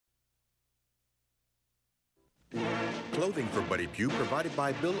Clothing for Buddy Pough provided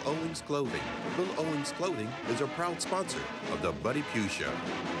by Bill Owings Clothing. Bill Owings Clothing is a proud sponsor of the Buddy Pough Show.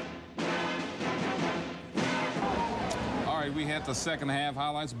 All right, we had the second half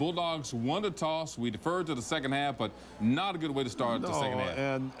highlights. Bulldogs won the toss. We deferred to the second half, but not a good way to start the second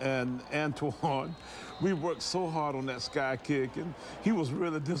half. And Antoine, we worked so hard on that sky kick, and he was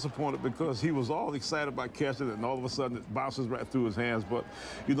really disappointed because he was all excited about catching it, and all of a sudden it bounces right through his hands. But,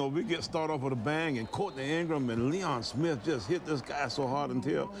 you know, we get started off with a bang, and Courtney Ingram and Leon Smith just hit this guy so hard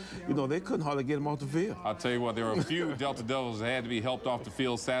until, you know, they couldn't hardly get him off the field. I'll tell you what, there were a few Delta Devils that had to be helped off the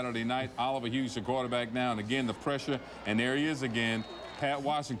field Saturday night. Oliver Hughes, the quarterback now, and again, the pressure, and there he is again. Pat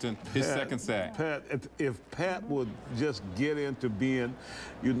Washington, his second sack. Pat, if Pat would just get into being,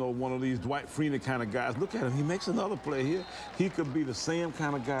 you know, one of these Dwight Freeney kind of guys, look at him. He makes another play here. He could be the same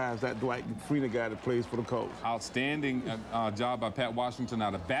kind of guy as that Dwight Freeney guy that plays for the Colts. Outstanding job by Pat Washington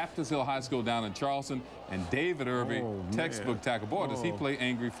out of Baptist Hill High School down in Charleston. And David Irby, textbook tackle. Boy, does he play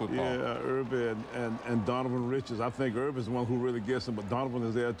angry football. Yeah, Irby and Donovan Richards. I think Irby's the one who really gets him, but Donovan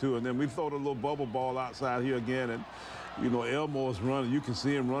is there too. And then we throw the little bubble ball outside here again, and you know, Elmore's running. You can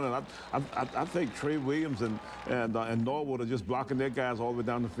see him running. I think Trey Williams and Norwood are just blocking their guys all the way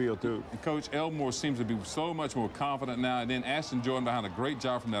down the field, too. And Coach Elmore seems to be so much more confident now. And then Ashton Jordan behind a great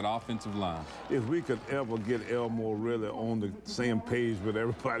job from that offensive line. If we could ever get Elmore really on the same page with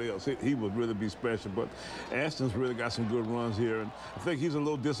everybody else, he would really be special. But Ashton's really got some good runs here. And I think he's a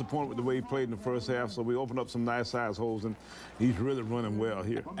little disappointed with the way he played in the first half. So we opened up some nice size holes, and he's really running well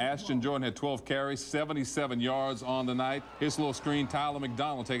here. Ashton Jordan had 12 carries, 77 yards on the night. Here's a little screen. Tyler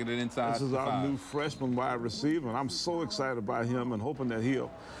McDonald taking it inside. This is our new freshman wide receiver, and I'm so excited about him and hoping that he'll,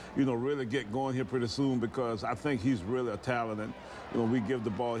 you know, really get going here pretty soon because I think he's really a talent. And, you know, we give the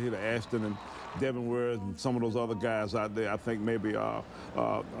ball here to Ashton and Devin Ware and some of those other guys out there. I think maybe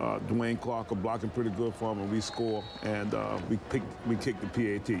Dwayne Clark are blocking pretty good for him, and we score, and we kick the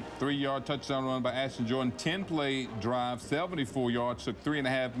PAT. 3-yard touchdown run by Ashton Jordan. 10-play drive, 74 yards, took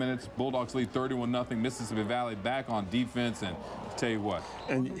 3.5 minutes. Bulldogs lead 31-0. Mississippi Valley back on defense, and tell you what.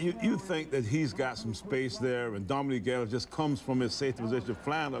 And you think that he's got some space there, and Dominique Gallo just comes from his safety position,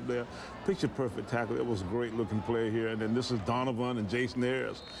 flying up there. Picture perfect tackle. It was a great looking play here. And then this is Donovan and Jason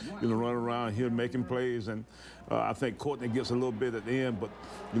Ayers, you know, running around here making plays. And I think Courtney gets a little bit at the end, but,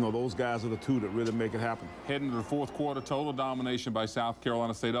 you know, those guys are the two that really make it happen. Heading to the fourth quarter, total domination by South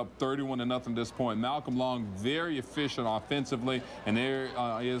Carolina State, up 31-0 at this point. Malcolm Long very efficient offensively, and there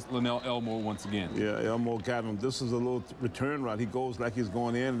is Linnell Elmore once again. Yeah, Elmore got him. This is a little return route. He goes like he's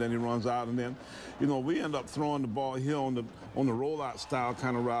going in, and then he runs out, and then, you know, we end up throwing the ball here on the rollout style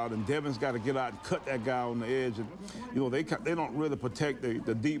kind of route, and Devin's got to get out and cut that guy on the edge, and, you know, they don't really protect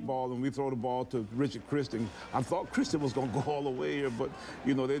the deep ball, and we throw the ball to Richard Christian. I thought Christian was going to go all the way here, but,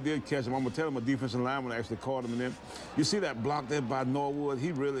 you know, they did catch him. I'm going to tell him a defensive lineman actually caught him, and then you see that block there by Norwood.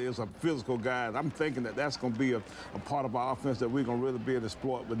 He really is a physical guy, and I'm thinking that that's going to be a part of our offense that we're going to really be able to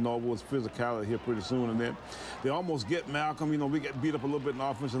exploit with Norwood's physicality here pretty soon, and then they almost get Malcolm. You know, we get beat up a little bit in the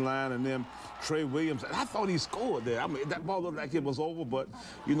offensive line, and then Trey Williams, and I thought he scored there. I mean, that ball looked like it was over, but,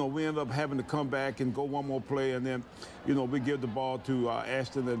 you know, we ended up having to come back and go one more play, and then, you know, we give the ball to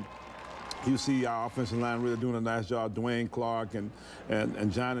Ashton, and you see our offensive line really doing a nice job, Dwayne Clark and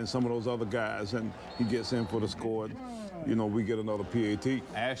John and some of those other guys, and he gets in for the score. You know, we get another PAT.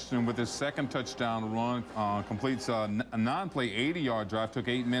 Ashton with his second touchdown run completes a non-play 80-yard drive. Took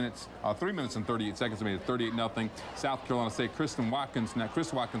 8 minutes, 3 minutes and 38 seconds. Made it 38-0. South Carolina State. Chris Watkins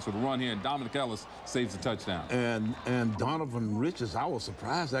with a run here, and Dominic Ellis saves the touchdown. And Donovan Richards, I was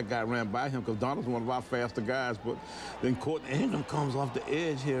surprised that guy ran by him because Donovan's one of our faster guys. But then Courtney Ingram comes off the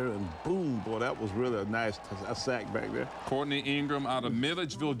edge here, and boom, boy, that was really a nice sack back there. Courtney Ingram out of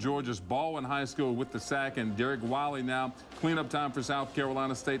Milledgeville, Georgia's Baldwin High School with the sack, and Derek Wiley now. Cleanup time for South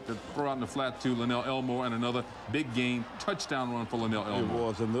Carolina State to throw out in the flat to Linnell Elmore, and another big game touchdown run for Linnell Elmore. It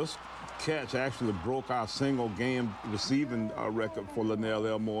was, and this catch actually broke our single game receiving record for Linnell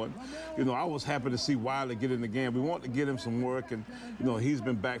Elmore. And, you know, I was happy to see Wiley get in the game. We want to get him some work, and, you know, he's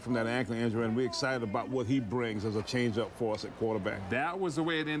been back from that ankle injury, and we're excited about what he brings as a change-up for us at quarterback. That was the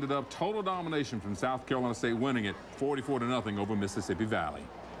way it ended up. Total domination from South Carolina State, winning it 44-0 over Mississippi Valley.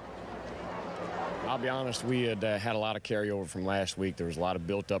 I'll be honest, we had a lot of carryover from last week. There was a lot of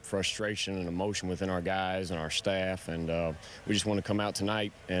built-up frustration and emotion within our guys and our staff, and we just wanted to come out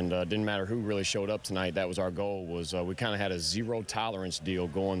tonight, and didn't matter who really showed up tonight. That was our goal. Was we kind of had a zero-tolerance deal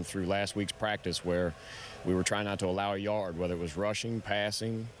going through last week's practice where we were trying not to allow a yard, whether it was rushing,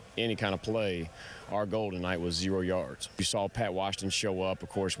 passing, any kind of play, our goal tonight was 0 yards. You saw Pat Washington show up, of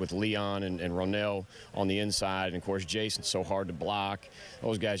course, with Leon and Ronell on the inside, and of course Jason's so hard to block.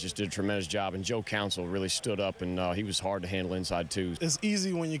 Those guys just did a tremendous job, and Joe Council really stood up, and he was hard to handle inside too. It's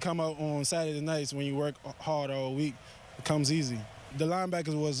easy when you come out on Saturday nights when you work hard all week. It comes easy. The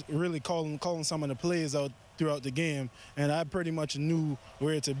linebackers was really calling some of the plays out throughout the game, and I pretty much knew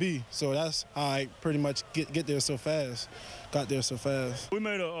where to be. So that's how I pretty much got there so fast. We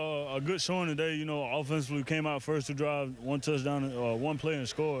made a good showing today. You know, offensively we came out first to drive, 1 touchdown, 1 play and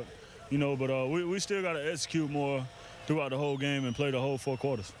scored. You know, but we still got to execute more throughout the whole game and play the whole 4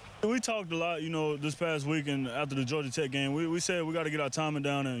 quarters. We talked a lot, you know, this past week and after the Georgia Tech game. We said we got to get our timing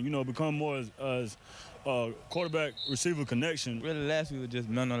down and, you know, become more as quarterback-receiver connection. Really, last week was just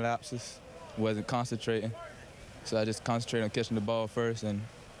mental lapses. Wasn't concentrating. So I just concentrated on catching the ball first, and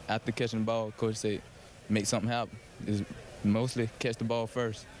after catching the ball, coach said, make something happen. It's mostly catch the ball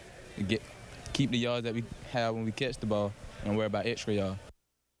first. Keep the yards that we have when we catch the ball and worry about extra yards.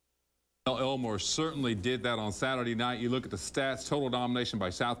 Elmore certainly did that on Saturday night. You look at the stats, total domination by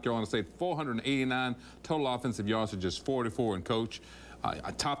South Carolina State, 489, total offensive yards are just 44, and coach,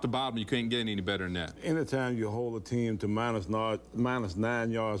 top to bottom, you can't get any better than that. Anytime you hold a team to minus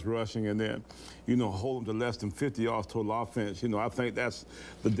 9 yards rushing and then, you know, hold them to less than 50 yards total offense, you know, I think that's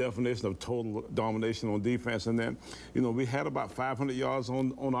the definition of total domination on defense. And then, you know, we had about 500 yards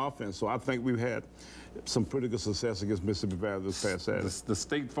on offense, so I think we've had some pretty good success against Mississippi Valley this past Saturday. The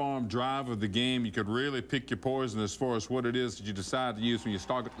State Farm drive of the game, you could really pick your poison as far as what it is that you decide to use when you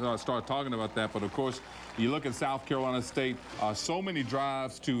start talking about that. But, of course, you look at South Carolina State, so many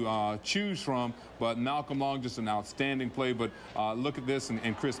drives to choose from, but Malcolm Long, just an outstanding play. But look at this,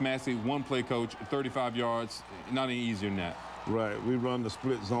 and Chris Massey, 1 play coach, 35 yards, not any easier than that. Right. We run the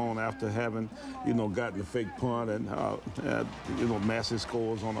split zone after having, you know, gotten the fake punt, and you know, Massey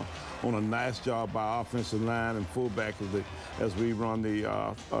scores on a nice job by offensive line and fullback as we run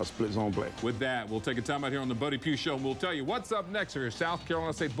the split zone play. With that, we'll take a time out here on the Buddy Pough Show, and we'll tell you what's up next for your South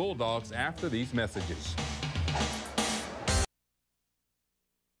Carolina State Bulldogs after these messages.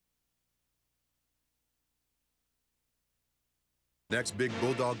 Next big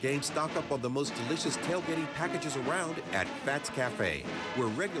Bulldog game, stock up on the most delicious tailgating packages around at Fats Cafe, where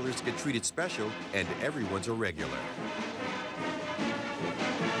regulars get treated special and everyone's a regular.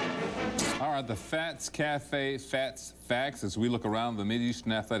 All right, the Fats Cafe, Fats Facts, as we look around the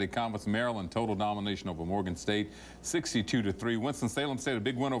Mid-Eastern Athletic Conference, Maryland, total domination over Morgan State, 62-3. Winston-Salem State, a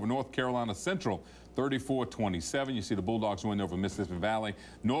big win over North Carolina Central, 34-27. You see the Bulldogs win over Mississippi Valley.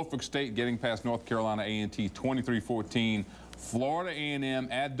 Norfolk State getting past North Carolina A&T, 23-14. Florida A&M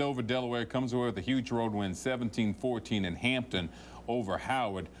at Dover, Delaware, comes away with a huge road win, 17-14, and Hampton over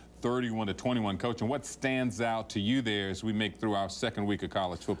Howard, 31-21. Coach, and what stands out to you there as we make through our second week of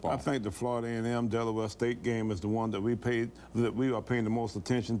college football? I think the Florida A&M Delaware State game is the one that we are paying the most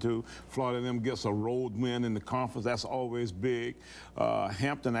attention to. Florida A&M gets a road win in the conference. That's always big.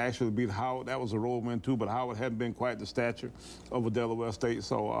 Hampton actually beat Howard. That was a road win too, but Howard hadn't been quite the stature of a Delaware State.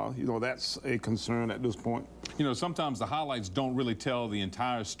 So you know, that's a concern at this point. You know, sometimes the highlights don't really tell the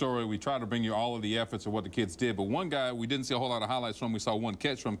entire story. We try to bring you all of the efforts of what the kids did, but one guy we didn't see a whole lot of highlights from. We saw 1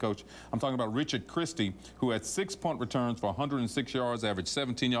 catch from, Coach. I'm talking about Richard Christie, who had 6 punt returns for 106 yards, averaged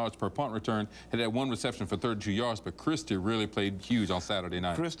 17 yards per punt return, had 1 reception for 32 yards, but Christie really played huge on Saturday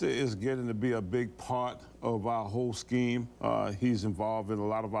night. Christie is getting to be a big part of our whole scheme. He's involved in a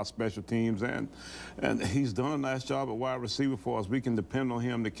lot of our special teams, and he's done a nice job at wide receiver for us. We can depend on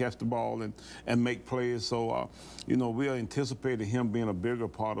him to catch the ball and make plays. So, you know, we are anticipating him being a bigger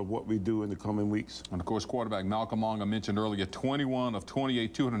part of what we do in the coming weeks. And, of course, quarterback Malcolm Long, I mentioned earlier, 21 of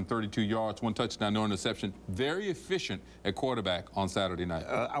 28, 232 yards, 1 touchdown, no interception. Very efficient at quarterback on Saturday night.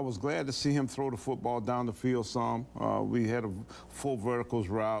 I was glad to see him throw the football down the field some. We had a full verticals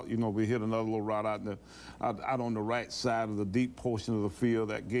route. You know, we hit another little route out on the right side of the deep portion of the field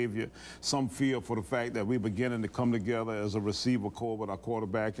that gave you some feel for the fact that we're beginning to come together as a receiver core with our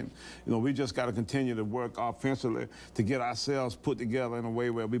quarterback. And, you know, we just got to continue to work offensively to get ourselves put together in a way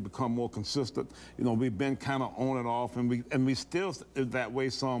where we become more consistent. You know, we've been kind of on and off, and we still that way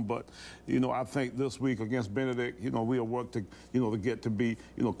some, but, you know, I think this week against Benedict, you know, we'll work to, you know, to get to be,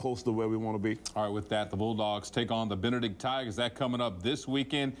 you know, close to where we want to be. All right, with that, the Bulldogs take on the Benedict Tigers. That coming up this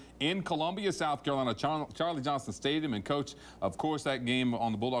weekend in Columbia, South Carolina. Charlie Johnson Stadium. And, Coach, of course, that game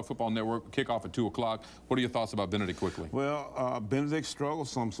on the Bulldog Football Network will kick off at 2 o'clock. What are your thoughts about Benedict quickly? Well, Benedict struggled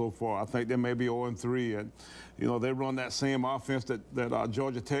some so far. I think they may be 0-3. And, you know, they run that same offense that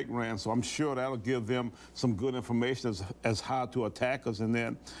Georgia Tech ran, so I'm sure that'll give them some good information as how to attack us. And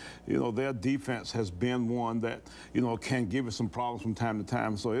then, you know, their defense has been one that, you know, can give us some problems from time to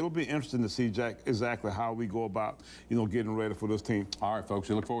time. So it'll be interesting to see, Jack, exactly how we go about, you know, getting ready for this team. All right, folks,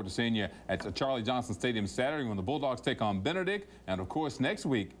 we look forward to seeing you at Charlie Johnson Stadium Saturday when the Bulldogs take on Benedict. And, of course, next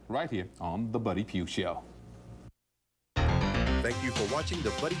week, right here on The Buddy Pough Show. Thank you for watching The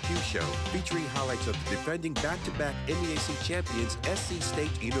Buddy Pough Show, featuring highlights of the defending back-to-back MEAC champions, SC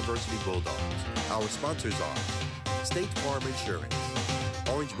State University Bulldogs. Our sponsors are State Farm Insurance,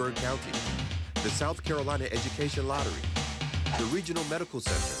 Orangeburg County, the South Carolina Education Lottery, the Regional Medical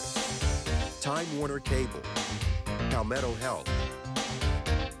Center, Time Warner Cable, Palmetto Health,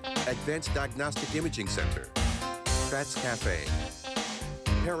 Advanced Diagnostic Imaging Center, Fats Cafe,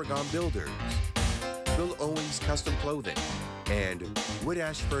 Paragon Builders, Bill Owens Custom Clothing, and Wood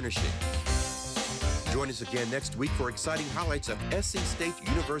Ash Furnishing. Join us again next week for exciting highlights of SC State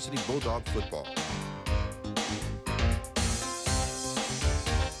University Bulldog football.